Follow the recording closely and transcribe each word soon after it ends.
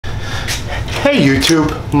Hey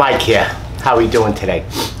YouTube, Mike here. How are we doing today?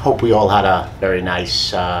 Hope we all had a very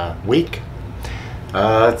nice week.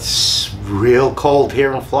 It's real cold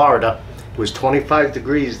here in Florida. It was 25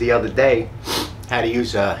 degrees the other day. Had to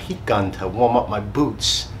use a heat gun to warm up my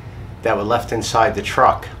boots that were left inside the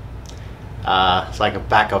truck. It's like a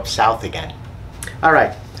back up south again. All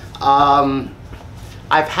right.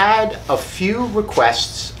 I've had a few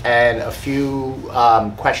requests and a few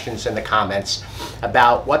questions in the comments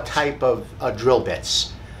about what type of drill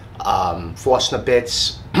bits, Fostner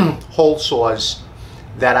bits, hole saws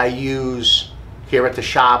that I use here at the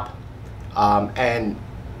shop. And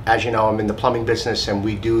as you know, I'm in the plumbing business and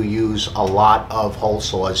we do use a lot of hole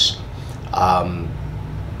saws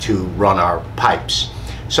to run our pipes.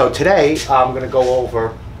 So today I'm going to go over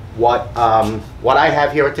what I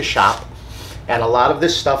have here at the shop. And a lot of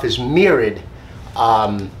this stuff is mirrored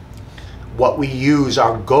what we use,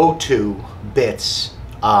 our go-to bits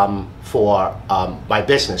for my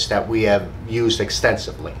business that we have used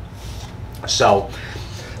extensively. So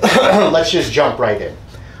let's just jump right in.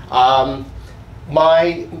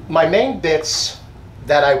 My main bits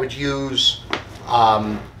that I would use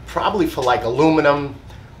probably for like aluminum,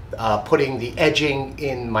 putting the edging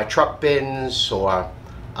in my truck bins or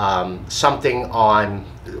something on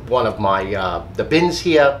one of my the bins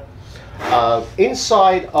here.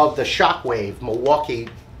 Inside of the Shockwave Milwaukee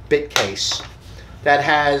bit case that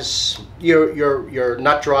has your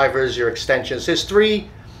nut drivers, your extensions. There's three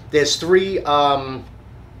drill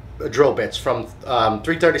bits from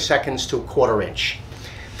 3/32 to 1/4 inch.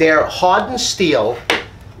 They're hardened steel.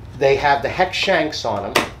 They have the hex shanks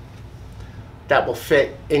on them that will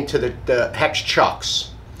fit into the hex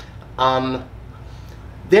chucks.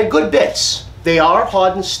 They're good bits. They are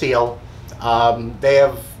hardened steel.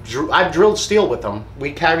 I've drilled steel with them.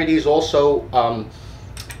 We carry these also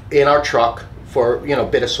in our truck for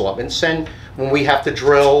bit assortments, and when we have to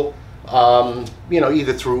drill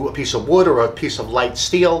either through a piece of wood or a piece of light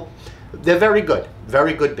steel, they're very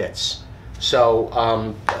good bits. So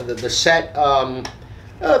the set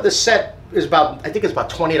is about, I think it's about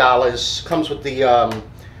 $20. Comes with the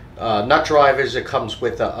nut drivers. It comes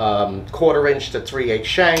with a 1/4 inch to 3/8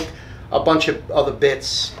 shank, a bunch of other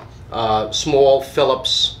bits, small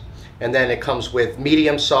Phillips, and then it comes with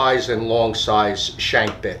medium size and long size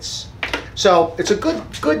shank bits. So it's a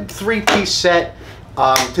good three-piece set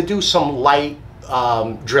to do some light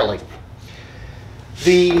drilling.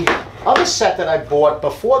 The other set that I bought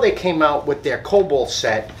before they came out with their Cobalt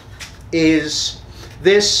set is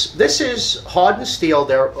this. This is hardened steel.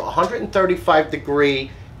 They're 135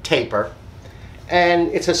 degree taper, and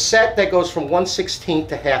it's a set that goes from 1/16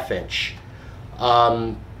 to 1/2 inch.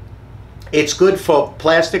 It's good for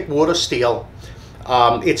plastic, wood, or steel.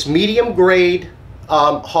 It's medium grade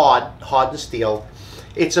hardened steel.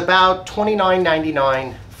 It's about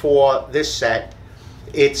 $29.99 for this set.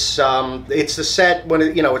 It's the set when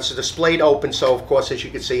it's displayed open, so of course, as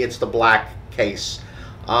you can see, it's the black case.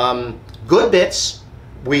 Good bits.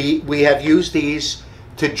 We have used these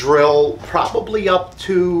to drill probably up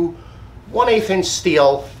to 1/8 inch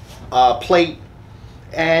steel plate,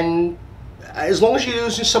 and as long as you're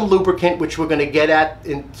using some lubricant, which we're going to get at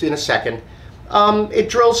in a second, it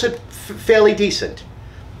drills it fairly decent.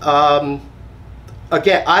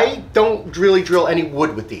 Again, I don't really drill any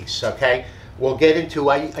wood with these. Okay, we'll get into.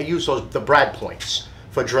 I use the brad points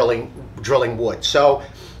for drilling wood. So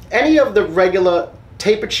any of the regular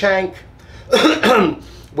tapered shank,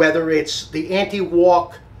 whether it's the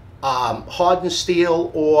anti-walk hardened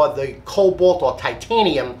steel or the cobalt or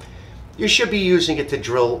titanium, you should be using it to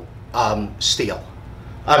drill steel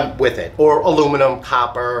with it, or aluminum,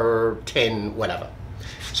 copper, tin, whatever.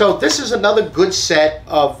 So this is another good set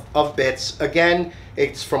of bits. Again,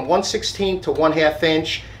 it's from 1/16 to 1/2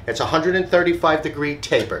 inch. It's 135 degree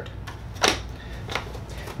tapered.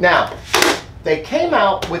 Now, they came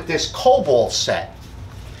out with this Cobalt set.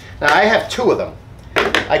 Now I have two of them.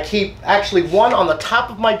 I keep actually one on the top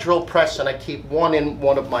of my drill press, and I keep one in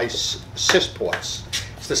one of my sys ports.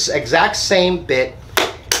 It's the exact same bit.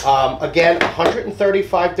 Again,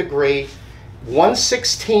 135 degree,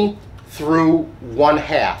 1/16 through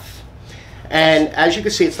 1/2. And as you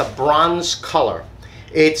can see, it's the bronze color.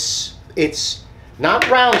 It's not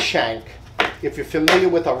round shank. If you're familiar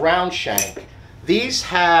with a round shank, these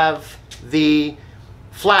have the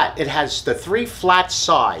flat. It has the 3 flat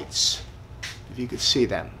sides, if you could see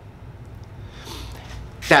them,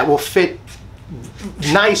 that will fit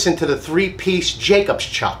nice into the 3-piece Jacobs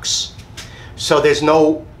chucks. So there's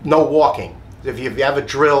no walking. If you've ever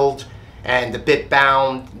drilled and the bit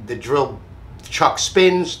bound, the drill chuck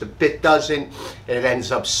spins, the bit doesn't, and it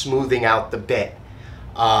ends up smoothing out the bit.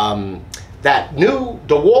 That new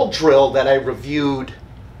DeWalt drill that I reviewed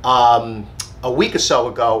a week or so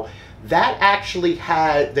ago, that actually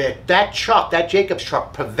had that Jacobs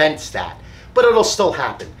chuck prevents that, but it'll still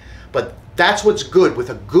happen. But that's what's good with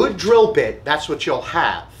a good drill bit. That's what you'll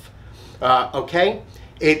have. Okay,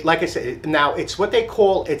 like I said, now it's what they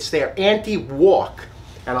call, it's their anti-walk,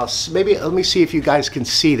 and let me see if you guys can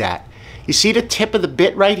see that. You see the tip of the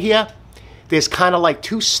bit right here? There's kind of like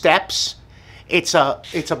 2 steps. It's a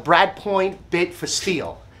Brad Point bit for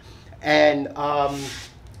steel, and I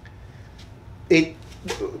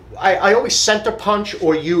always center punch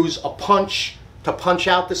or use a punch to punch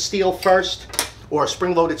out the steel first, or a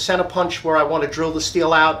spring-loaded center punch where I want to drill the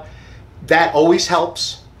steel out. That always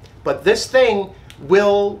helps. But this thing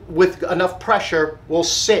will, with enough pressure, will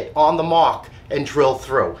sit on the mark and drill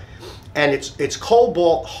through. And it's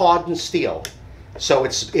cobalt hardened steel, so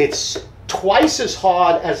it's twice as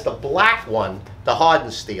hard as the black one, the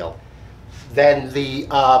hardened steel, than the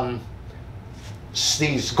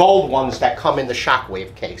these gold ones that come in the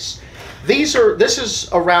Shockwave case. This is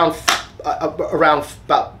around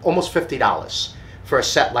about almost $50 for a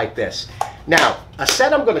set like this. Now, a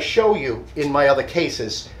set I'm going to show you in my other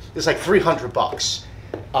cases is like 300 bucks.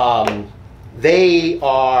 They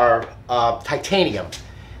are titanium.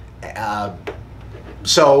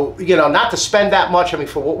 So, you know, not to spend that much. I mean,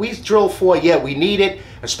 for what we drill for, yeah, we need it,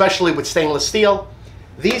 especially with stainless steel.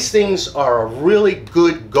 These things are a really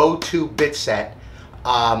good go-to bit set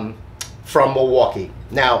from Milwaukee.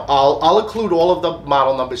 Now, I'll include all of the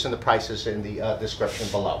model numbers and the prices in the description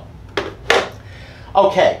below.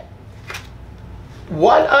 Okay,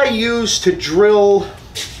 what I use to drill,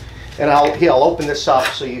 and I'll open this up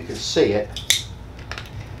so you can see it.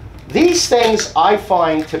 These things I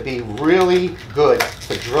find to be really good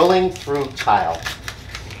for drilling through tile.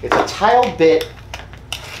 It's a tile bit.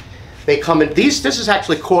 They come in this is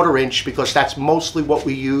actually 1/4 inch, because that's mostly what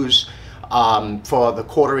we use for the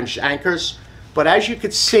 1/4 inch anchors. But as you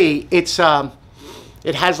can see, it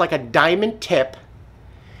has like a diamond tip,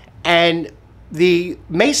 and the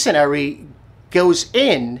masonry goes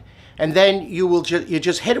in, and then you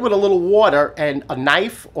just hit it with a little water and a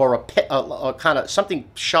knife or a kind of something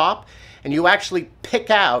sharp, and you actually pick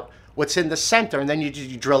out what's in the center, and then you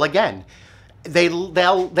drill again. They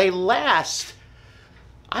last,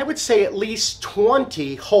 I would say, at least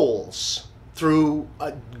 20 holes through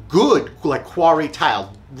a good, like, quarry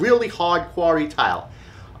tile, really hard quarry tile.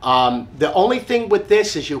 The only thing with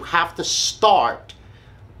this is you have to start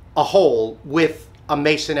a hole with a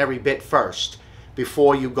masonry bit first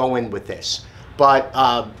before you go in with this. But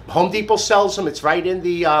Home Depot sells them. It's right in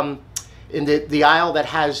the aisle that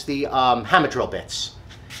has the hammer drill bits.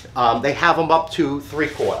 They have them up to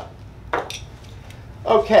 3/4.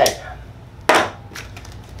 Okay.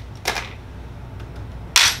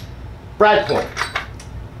 Brad Point.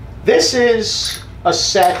 This is a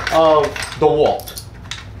set of DeWalt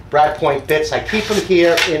Brad Point bits. I keep them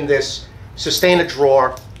here in this Sustainer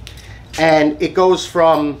drawer, and it goes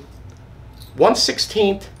from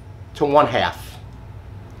 1/16 to 1/2.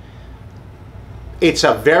 It's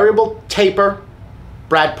a variable taper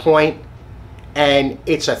Brad Point, and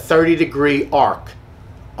it's a 30-degree arc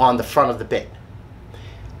on the front of the bit.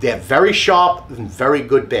 They're very sharp and very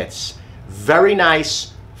good bits. Very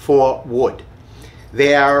nice for wood.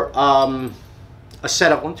 They're a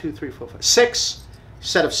set of 6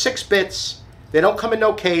 set of 6 bits. They don't come in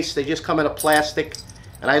no case. They just come in a plastic,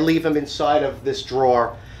 and I leave them inside of this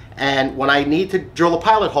drawer. And when I need to drill a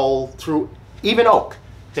pilot hole through even oak,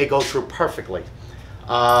 they go through perfectly.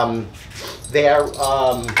 They're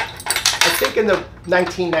I think in the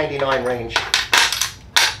 $19.99 range.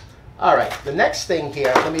 All right, the next thing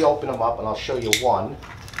here, let me open them up and I'll show you one.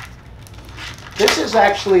 This is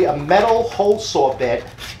actually a metal hole saw bit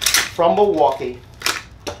from Milwaukee.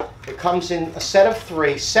 It comes in a set of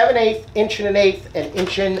 3, 7/8, 1 1/8, and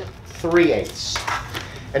 1 3/8.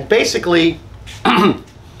 And basically,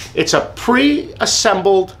 it's a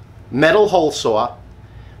pre-assembled metal hole saw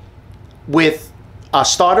with a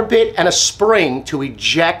starter bit and a spring to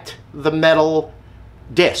eject the metal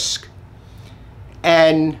disc.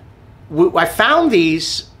 And I found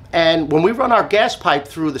these, and when we run our gas pipe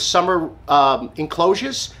through the summer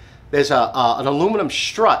enclosures, there's an aluminum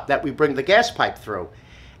strut that we bring the gas pipe through.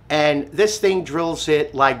 And this thing drills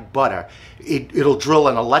it like butter. It'll drill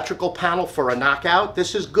an electrical panel for a knockout.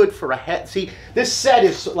 This is good for a head. See, this set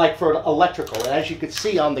is like for an electrical. And as you can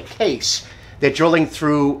see on the case, they're drilling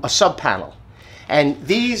through a sub panel. And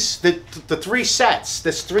these, the 3 sets,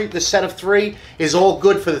 this set of 3 is all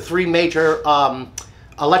good for the 3 major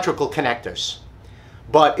electrical connectors.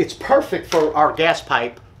 But it's perfect for our gas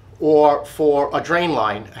pipe or for a drain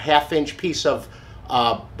line, a half-inch piece of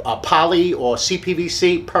poly or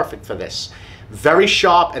CPVC, perfect for this. Very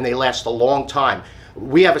sharp, and they last a long time.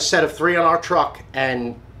 We have a set of 3 on our truck,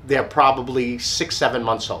 and they're probably 6-7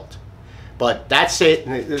 months old. But that's it.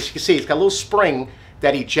 And as you can see, it's got a little spring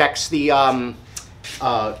that ejects the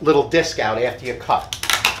little disc out after you cut.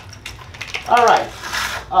 All right.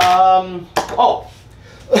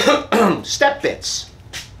 Step bits.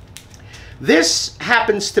 This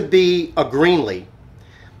happens to be a Greenlee.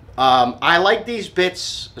 I like these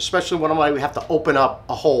bits, especially when we have to open up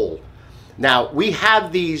a hole. Now, we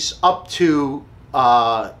have these up to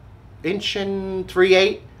 1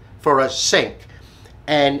 3/8" for a sink.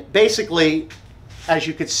 And basically, as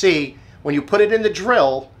you can see, when you put it in the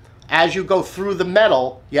drill, as you go through the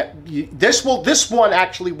metal, this one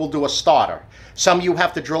actually will do a starter. Some you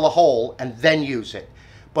have to drill a hole and then use it.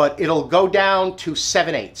 But it'll go down to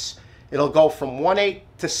 7/8. It'll go from 1/8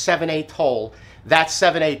 to 7/8 hole. That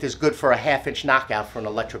 7/8 is good for a half-inch knockout for an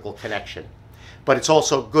electrical connection. But it's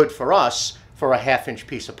also good for us for a half-inch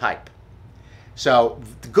piece of pipe. So,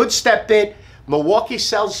 good step bit. Milwaukee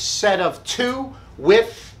sells a set of 2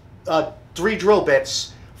 with 3 drill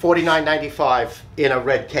bits, $49.95 in a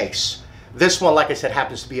red case. This one, like I said,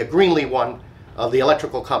 happens to be a Greenlee one, the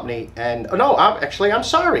electrical company. And no, I'm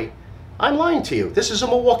sorry. I'm lying to you. This is a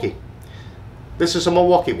Milwaukee. This is a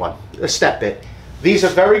Milwaukee one, a step bit. These are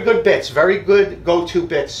very good bits, very good go-to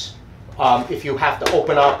bits if you have to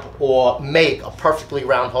open up or make a perfectly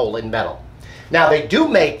round hole in metal. Now, they do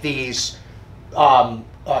make these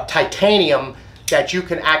titanium that you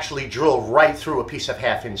can actually drill right through a piece of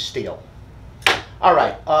half-inch steel. All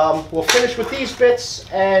right, we'll finish with these bits,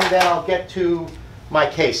 and then I'll get to my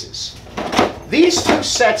cases. These 2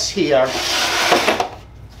 sets here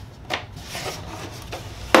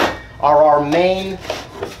are our main,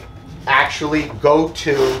 actually,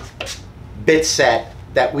 go-to bit set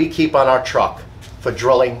that we keep on our truck for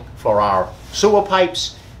drilling for our sewer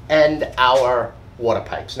pipes and our water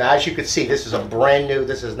pipes. Now, as you can see, this is a brand new,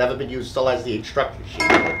 this has never been used, still has the instruction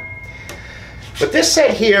sheet. But this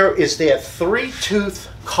set here is their 3-tooth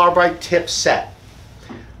carbide tip set.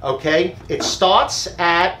 Okay, it starts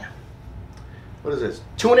at, what is this,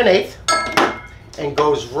 2 1/8 and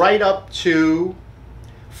goes right up to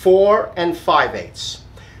 4 5/8.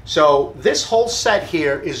 So this whole set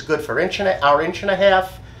here is good for our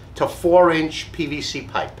 1.5 to 4-inch PVC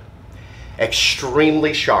pipe.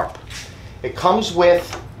 Extremely sharp. It comes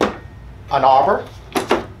with an arbor,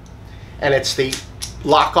 and it's the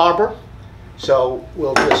lock arbor. So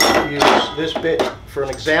we'll just use this bit for an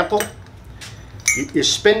example. You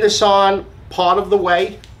spin this on part of the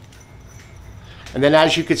way, and then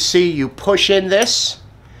as you can see, you push in this,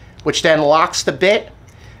 which then locks the bit.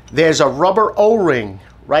 There's a rubber O-ring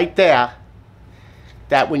right there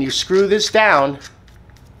that when you screw this down,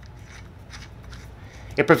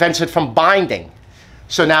 it prevents it from binding.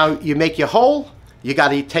 So now you make your hole, you got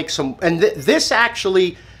to take some, and this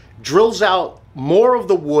actually drills out more of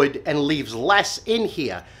the wood and leaves less in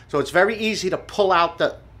here. So it's very easy to pull out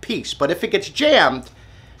the piece. But if it gets jammed,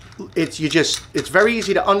 it's very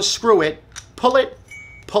easy to unscrew it, pull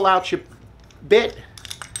out your bit,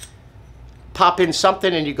 pop in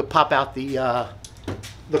something, and you can pop out the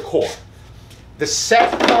core. The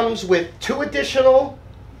set comes with 2 additional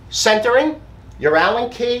centering, your Allen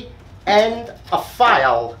key, and a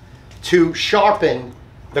file to sharpen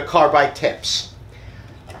the carbide tips.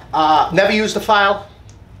 Never use the file.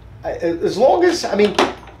 As long as, I mean,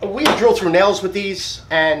 we drill through nails with these,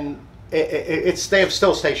 and they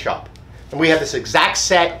still stay sharp. And we have this exact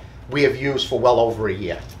set we have used for well over a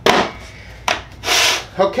year.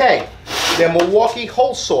 Okay, they're Milwaukee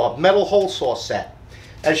hole saw, metal hole saw set.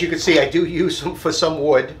 As you can see, I do use them for some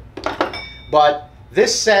wood, but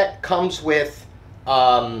this set comes with,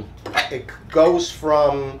 it goes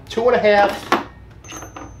from 2 1/2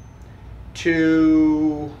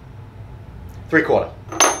 to 3/4.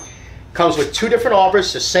 Comes with 2 different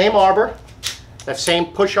arbors, the same arbor, that same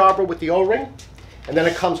push arbor with the O-ring, and then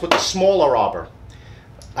it comes with the smaller arbor.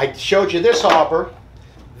 I showed you this arbor.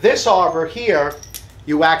 This arbor here,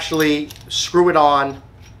 you actually screw it on,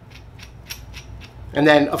 and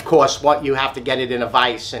then of course what you have to get it in a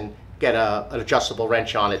vise and get an adjustable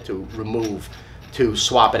wrench on it to remove, to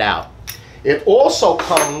swap it out. It also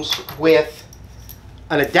comes with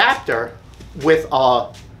an adapter with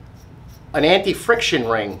an anti-friction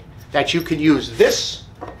ring that you can use this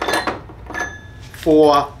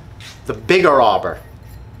for the bigger arbor.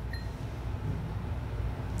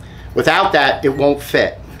 Without that, it won't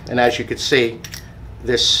fit. And as you can see,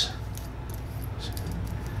 it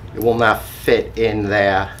will not fit in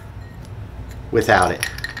there without it.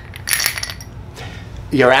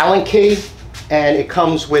 your Allen key, and it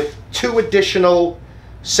comes with 2 additional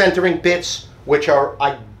centering bits, which are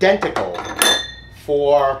identical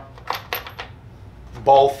for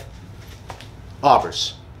both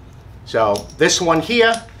arbors. So this one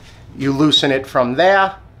here, you loosen it from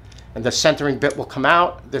there, and the centering bit will come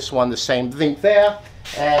out. This one, the same thing there.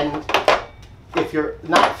 And if you're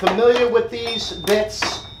not familiar with these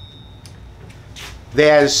bits,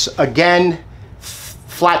 there's, again,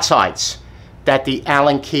 flat sides that the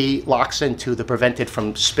Allen key locks into to prevent it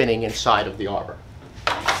from spinning inside of the arbor.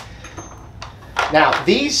 Now,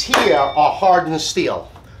 these here are hardened steel.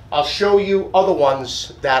 I'll show you other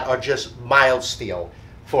ones that are just mild steel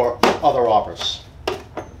for other arbors.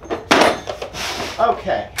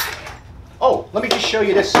 Okay. Oh, let me just show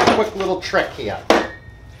you this quick little trick here.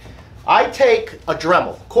 I take a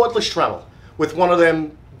Dremel, cordless Dremel, with one of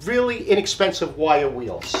them really inexpensive wire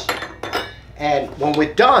wheels. And when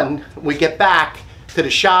we're done, we get back to the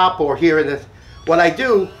shop or here in the, what I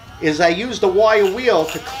do is I use the wire wheel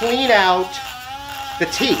to clean out the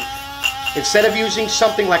teeth. Instead of using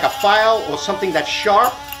something like a file or something that's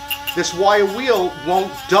sharp, this wire wheel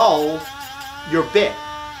won't dull your bit.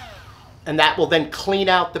 And that will then clean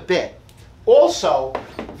out the bit. Also,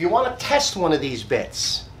 if you want to test one of these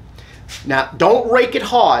bits, now don't rake it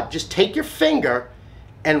hard, just take your finger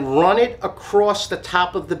and run it across the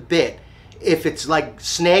top of the bit. If it's like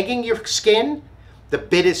snagging your skin, the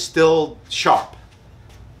bit is still sharp.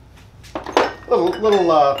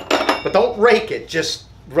 But don't rake it, just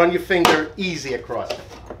run your finger easy across it.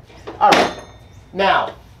 All right,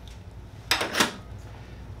 now,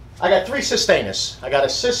 I got 3 sustainers. I got a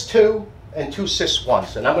Sys 2 and 2 Sys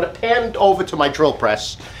 1s, and I'm going to pan over to my drill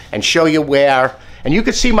press and show you where, and you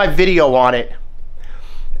can see my video on it.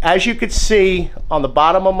 As you can see on the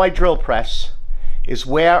bottom of my drill press is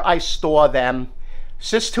where I store them.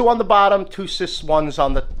 Sys 2 on the bottom, 2 Sys 1s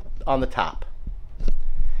on the top.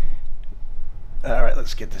 All right,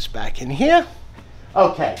 let's get this back in here.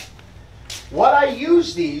 Okay, what I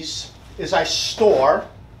use these is I store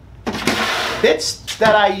bits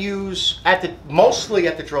that I use mostly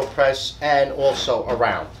at the drill press and also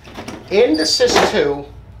around. In the Sys 2,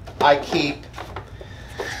 I keep,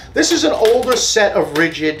 this is an older set of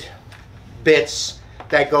rigid bits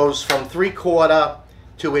that goes from 3/4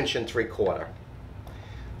 to 1 3/4.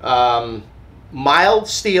 Mild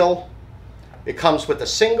steel. It comes with a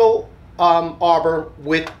single arbor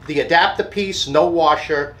with the adapter piece, no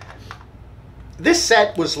washer. This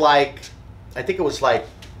set was like, I think it was like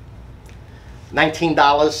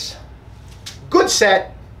 $19. Good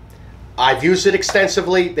set. I've used it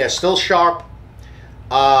extensively. They're still sharp.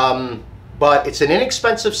 But it's an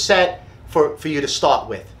inexpensive set for you to start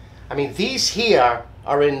with. I mean, these here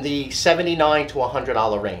are in the $79 to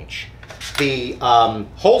 $100 range. The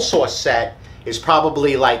whole source set is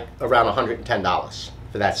probably like around $110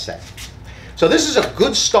 for that set. So this is a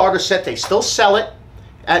good starter set. They still sell it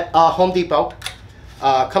at Home Depot.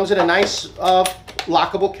 Comes in a nice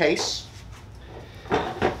lockable case.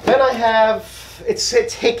 Then I have, it's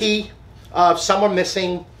hicky. Some are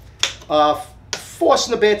missing.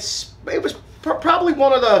 Fostner bits. It was probably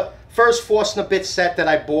one of the first Fostner bit set that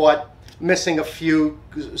I bought. Missing a few.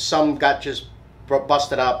 Some got just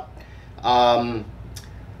busted up.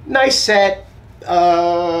 Nice set.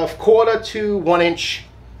 1/4 to 1 inch.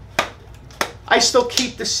 I still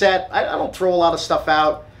keep the set. I don't throw a lot of stuff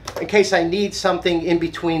out in case I need something in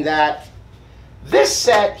between that. This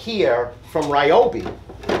set here from Ryobi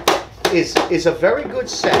is a very good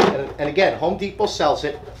set, and again, Home Depot sells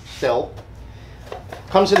it still.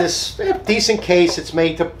 Comes in this decent case. It's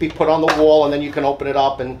made to be put on the wall, and then you can open it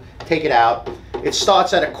up and take it out. It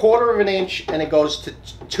starts at 1/4 inch and it goes to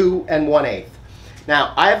 2 1/8.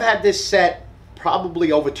 Now, I've had this set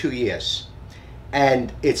probably over 2 years,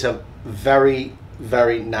 and it's a very,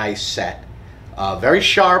 very nice set. Very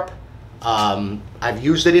sharp. I've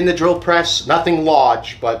used it in the drill press. Nothing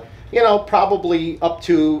large, but you know, probably up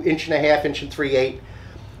to 1.5 inches, 1 3/8.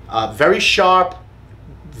 Very sharp.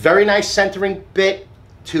 Very nice centering bit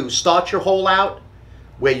to start your hole out,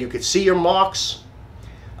 where you could see your marks.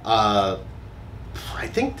 I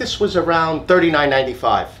think this was around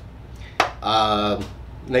 $39.95.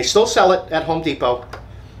 They still sell it at Home Depot.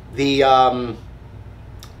 The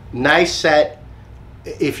nice set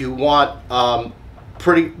if you want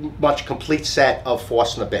pretty much complete set of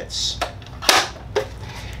Fostner bits.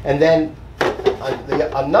 And then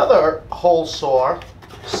another hole saw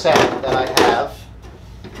set that I have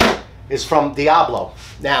is from Diablo.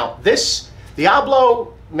 Now this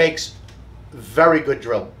Diablo makes very good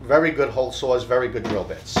hole saws, very good drill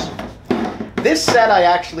bits. This set I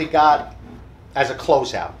actually got as a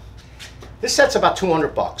closeout. This set's about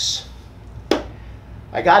 200 bucks.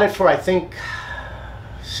 I got it for, I think,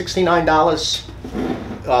 $69.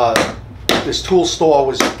 This tool store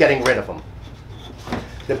was getting rid of them.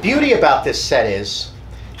 The beauty about this set is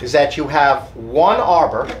that you have one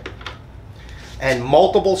arbor and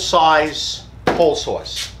multiple size hole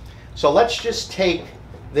saws. So let's just take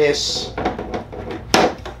this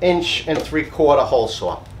 1 3/4 hole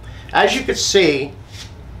saw. As you can see,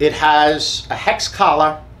 it has a hex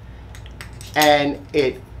collar and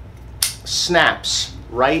it snaps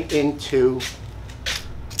right into,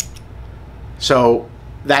 so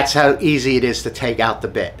that's how easy it is to take out the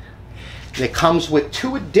bit. And it comes with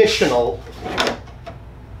 2 additional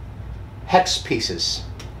hex pieces,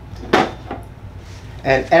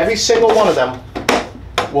 and every single one of them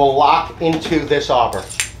will lock into this arbor.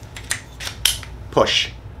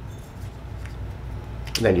 Push.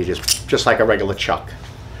 And then you just like a regular chuck,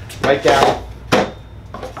 right down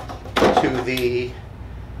to the,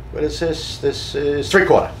 what is this? This is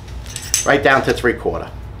 3/4. Right down to 3/4.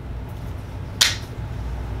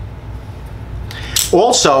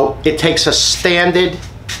 Also, it takes a standard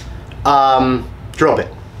drill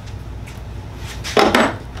bit.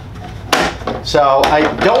 So I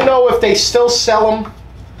don't know if they still sell them.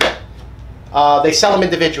 They sell them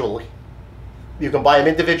individually. You can buy them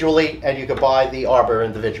individually, and you can buy the arbor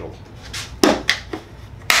individually.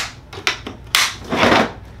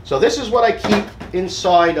 So this is what I keep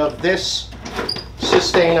inside of this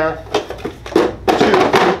sustainer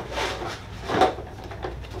tube.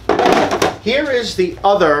 Here is the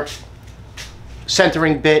other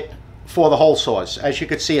centering bit for the hole saws. As you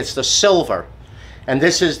can see, it's the silver, and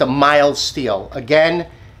this is the mild steel. Again,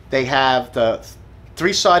 they have the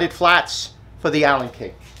 3-sided flats for the Allen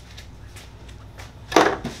key.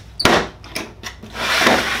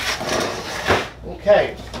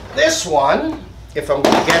 Okay, this one, if I'm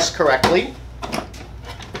going to guess correctly,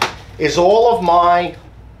 is all of my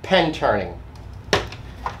pen turning.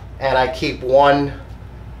 And I keep one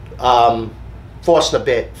Fostner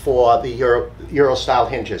bit for the Euro style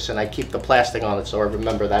hinges, and I keep the plastic on it so I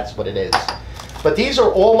remember that's what it is. But these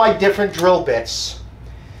are all my different drill bits.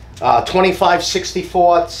 25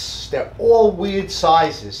 64ths, they're all weird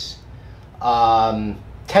sizes. 10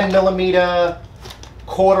 millimeter,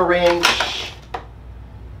 1/4 inch,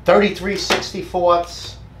 33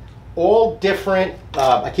 64ths, all different.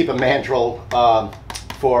 I keep a mandrel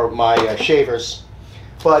for my shavers,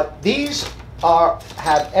 but these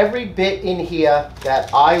have every bit in here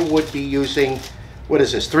that I would be using. What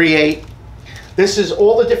is this, 3/8? This is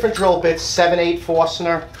all the different drill bits, 7/8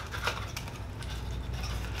 Fostner.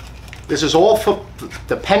 This is all for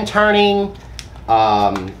the pen turning,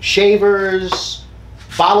 shavers,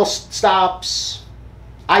 bottle stops,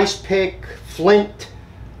 ice pick, flint,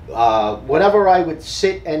 whatever I would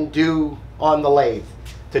sit and do on the lathe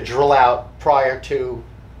to drill out prior to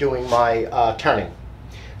doing my turning.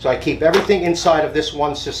 So I keep everything inside of this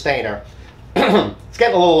one sustainer. It's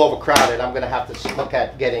getting a little overcrowded. I'm going to have to look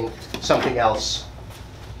at getting something else.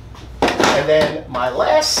 And then my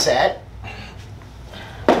last set,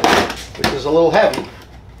 which is a little heavy,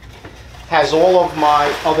 has all of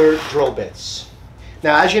my other drill bits.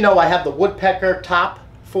 Now, as you know, I have the woodpecker top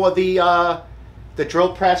for the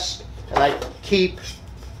drill press, and I keep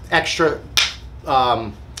extra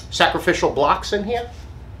sacrificial blocks in here.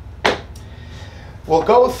 We'll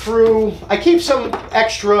go through, I keep some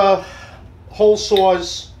extra hole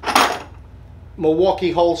saws,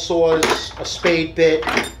 Milwaukee hole saws, a spade bit,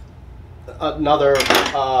 another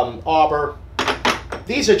arbor.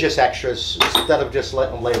 These are just extras instead of just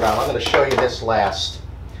letting them lay around. I'm going to show you this last.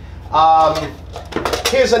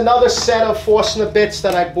 Here's another set of Fostner bits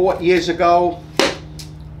that I bought years ago.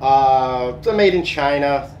 They're made in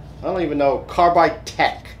China. I don't even know. Carbide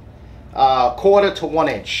Tech. 1/4 to 1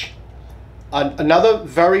 inch. Another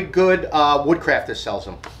very good Woodcrafter sells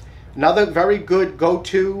them. Another very good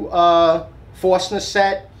go-to Fostner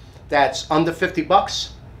set that's under 50 bucks.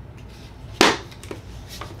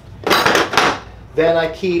 Then I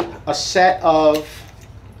keep a set of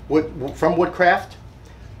from Woodcraft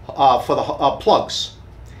for the plugs,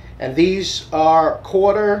 and these are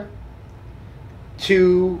 1/4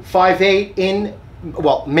 to 5/8 in,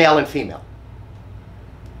 well, male and female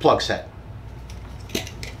plug set.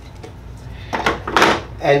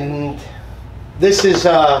 And this is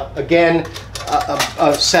again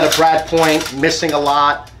a set of Brad Point, missing a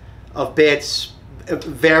lot of bits,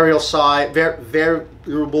 variable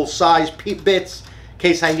size bits in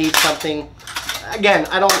case I need something. Again,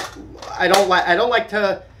 I don't like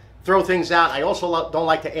to throw things out. I also don't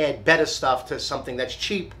like to add better stuff to something that's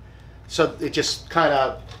cheap, so it just kind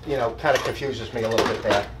of confuses me a little bit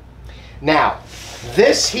there. Now,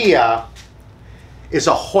 this here is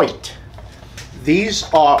a Hoyt. These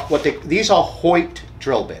are Hoyt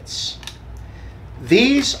drill bits.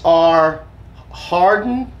 These are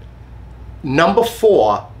hardened number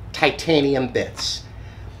 4 titanium bits.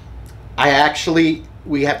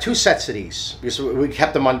 We have 2 sets of these because we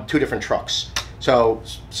kept them on 2 different trucks. So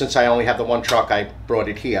since I only have the 1 truck, I brought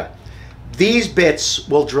it here. These bits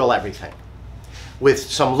will drill everything. With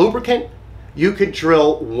some lubricant, you could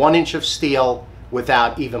drill 1 inch of steel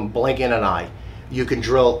without even blinking an eye. You can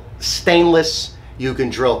drill stainless, you can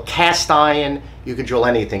drill cast iron, you can drill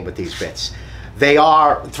anything with these bits. They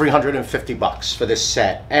are $350 for this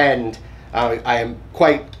set, and I am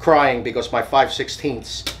quite crying because my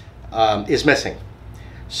 5/16 is missing.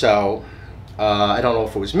 So I don't know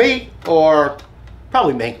if it was me or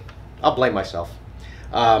probably me. I'll blame myself.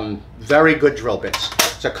 Very good drill bits.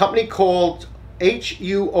 It's a company called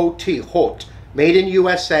H-U-O-T, Hoyt, made in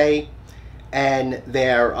USA, and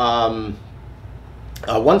they're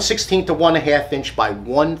 1/16 to 1/2 inch by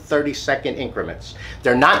 1/32 increments.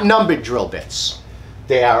 They're not numbered drill bits.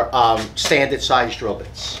 They are standard size drill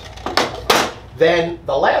bits. Then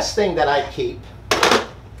the last thing that I keep,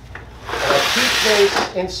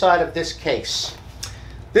 this inside of this case.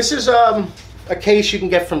 This is a case you can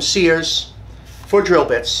get from Sears for drill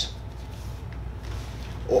bits,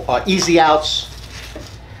 or easy outs,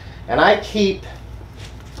 and I keep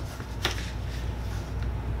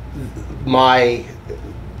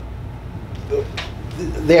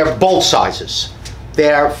their bolt sizes.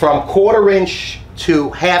 They're from 1/4 inch to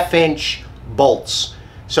 1/2 inch bolts.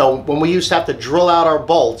 So when we used to have to drill out our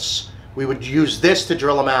bolts, we would use this to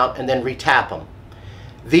drill them out and then retap them.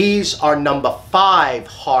 These are number 5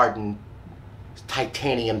 hardened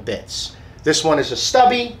titanium bits. This one is a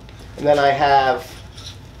stubby, and then I have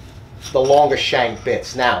the longer shank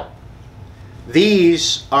bits. Now,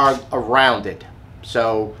 these are rounded.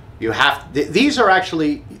 So you have, these are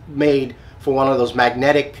actually made for one of those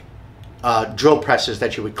magnetic drill presses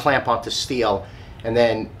that you would clamp onto steel, and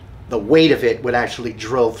then the weight of it would actually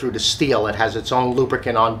drill through the steel. It has its own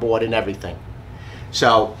lubricant on board and everything.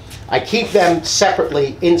 So I keep them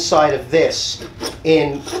separately inside of this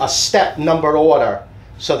in a step numbered order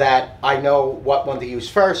so that I know what one to use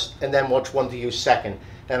first and then which one to use second.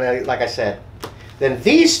 And then, like I said, then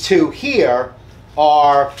these 2 here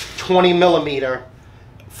are 20mm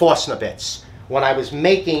Fostner bits. When I was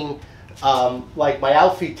making, like my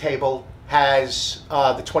outfeed table has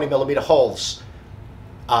the 20mm holes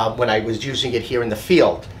when I was using it here in the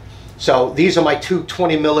field. So these are my 2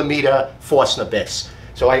 20mm Fostner bits.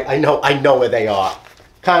 So I know where they are.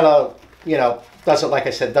 Kind of, you know, doesn't, like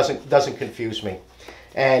I said, doesn't confuse me.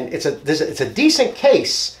 And it's a decent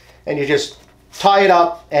case, and you just tie it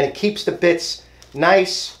up and it keeps the bits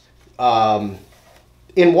nice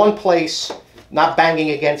in one place, not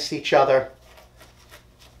banging against each other.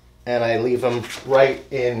 And I leave them right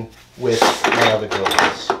in with my other drill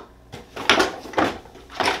bits.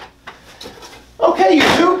 Okay,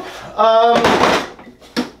 YouTube.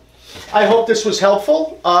 I hope this was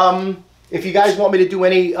helpful. If you guys want me to do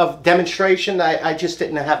any demonstration, I just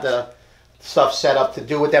didn't have the stuff set up to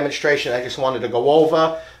do a demonstration. I just wanted to go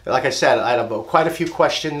over. Like I said, I have quite a few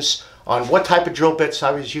questions on what type of drill bits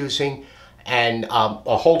I was using, and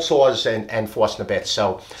hole saws and Fostner bits.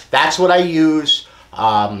 So that's what I use.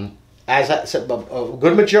 As I said, a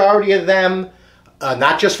good majority of them,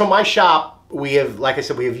 not just from my shop, we have, like I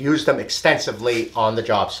said, we have used them extensively on the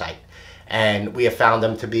job site, and we have found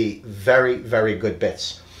them to be very, very good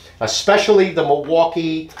bits. Especially the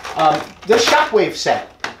Milwaukee, the Shockwave set.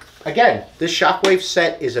 Again, this Shockwave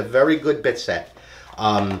set is a very good bit set.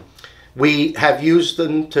 We have used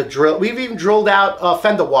them to drill. We've even drilled out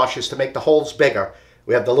fender washers to make the holes bigger.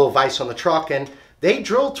 We have the little vise on the truck, and they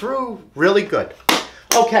drill through really good.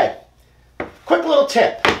 Okay, quick little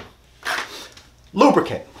tip.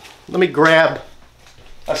 Lubricant. Let me grab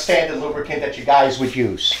a standard lubricant that you guys would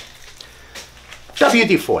use.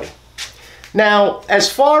 WD-40. Now,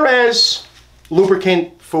 as far as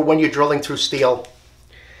lubricant for when you're drilling through steel,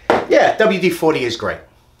 yeah, WD-40 is great.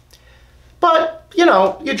 But, you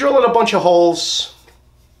know, you're drilling a bunch of holes.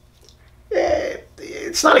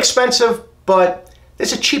 It's not expensive, but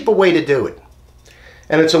there's a cheaper way to do it.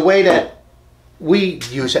 And it's a way that we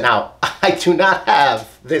use it now. I do not have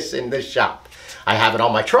this in this shop. I have it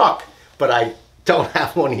on my truck, but I don't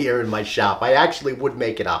have one here in my shop. I actually would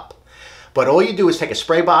make it up. But all you do is take a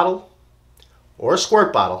spray bottle or a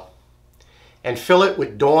squirt bottle and fill it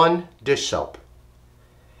with Dawn dish soap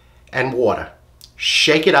and water.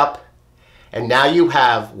 Shake it up, and now you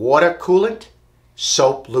have water coolant,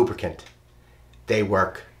 soap lubricant. They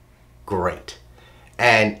work great.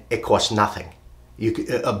 and it costs nothing.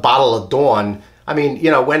 A bottle of Dawn. I mean,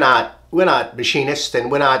 you know, we're not machinists,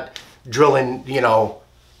 and we're not drilling. You know,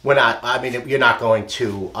 we're not. I mean, you're not going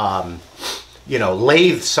to, you know,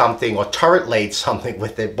 lathe something or turret lathe something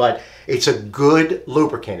with it, but it's a good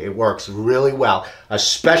lubricant. It works really well,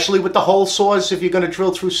 especially with the hole saws if you're going to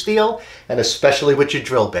drill through steel, and especially with your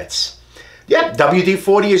drill bits. Yeah,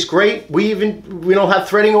 WD-40 is great. We don't have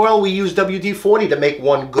threading oil. We use WD-40 to make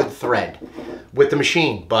one good thread with the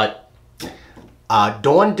machine. But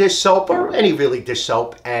Dawn dish soap, or any really dish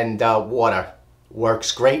soap, and water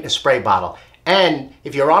works great in a spray bottle. And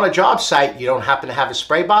if you're on a job site, you don't happen to have a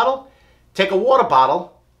spray bottle, take a water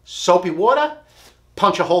bottle, soapy water,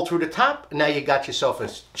 punch a hole through the top, and now you got yourself a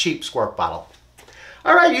cheap squirt bottle.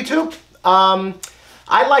 All right, YouTube.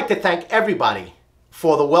 I'd like to thank everybody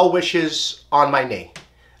for the well wishes on my knee.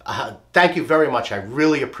 Thank you very much. I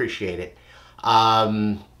really appreciate it.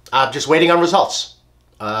 I'm just waiting on results.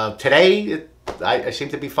 Today, I seem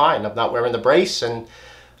to be fine. I'm not wearing the brace, and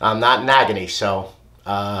I'm not in agony. So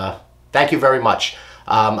thank you very much.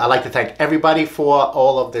 I'd like to thank everybody for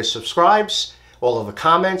all of the subscribes, all of the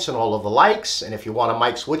comments, and all of the likes. And if you want a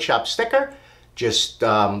Mike's Woodshop sticker, just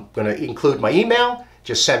going to include my email.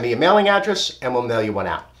 Just send me a mailing address, and we'll mail you one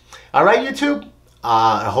out. All right, YouTube?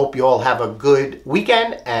 I hope you all have a good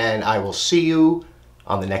weekend, and I will see you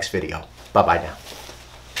on the next video. Bye-bye now.